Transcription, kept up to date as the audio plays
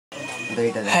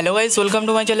Hello guys, welcome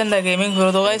to my channel the gaming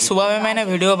गुरु। तो guys सुबह में मैंने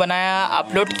वीडियो बनाया,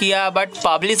 अपलोड किया, बट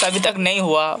पब्लिश अभी तक नहीं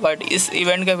हुआ। बट इस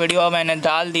इवेंट का वीडियो मैंने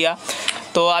डाल दिया,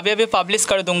 तो अभी पब्लिश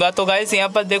कर दूंगा। तो गाइस यहाँ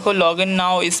पर देखो लॉगिन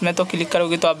नाउ, इसमें तो क्लिक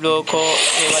करोगे तो आप लोगों को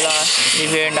ये वाला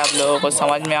इवेंट आप लोगों को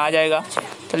समझ में आ जाएगा।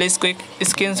 चलिए इसको एक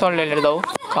स्क्रीनशॉट ले लेता हूँ,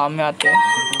 काम में आते हैं।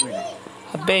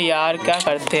 अबे यार क्या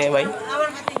करते हैं भाई,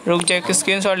 रुक जाए, एक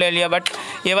स्क्रीनशॉट ले लिया। बट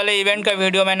ये वाले इवेंट का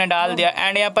वीडियो मैंने डाल दिया।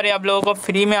 एंड यहाँ पर आप लोगों को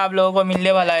फ्री में आप लोगों को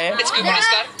मिलने वाला है,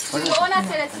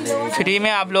 फ्री में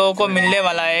आप लोगों को मिलने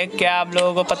वाला है। क्या आप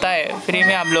लोगों को पता है? फ्री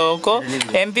में आप लोगों को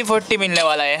MP40 मिलने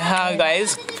वाला है। हाँ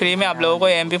गाइस, फ्री में आप लोगों को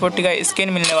MP40 का स्किन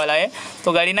मिलने वाला है।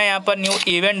 तो गाड़ी यहाँ पर न्यू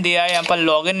इवेंट दिया है, यहाँ पर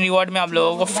लॉगिन रिवॉर्ड में आप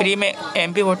लोगों को फ्री में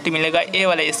MP40 मिलेगा। ये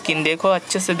वाला स्किन देखो,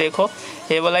 अच्छे से देखो,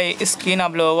 ये वाला स्किन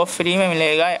आप लोगों को फ्री में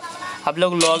मिलेगा। आप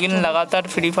लोग लॉगिन लगातार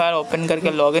फ्री फायर ओपन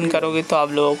करके लॉगिन करोगे तो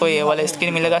आप लोगों को ये वाला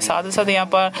स्किन मिलेगा। साथ ही साथ यहाँ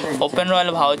पर ओपन रॉयल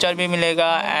वाउचर भी मिलेगा।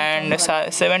 एंड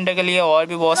 7 डे के लिए और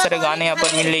भी बहुत सारे गाने यहाँ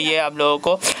पर मिल रही है आप लोगों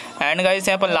को। एंड गाइस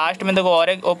यहाँ पर लास्ट में देखो और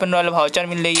एक ओपन रॉयल वाउचर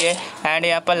मिल रही है। एंड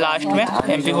यहाँ पर लास्ट में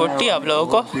MP40 आप लोगों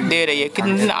को दे रही है।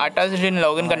 कितने दिन? 28 दिन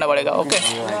लॉगिन करना पड़ेगा। ओके,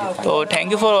 तो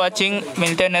थैंक यू फॉर वॉचिंग।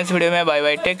 मिलते हैं नेक्स्ट वीडियो में। Bye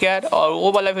bye, take care. और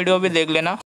वो वाला वीडियो भी देख लेना।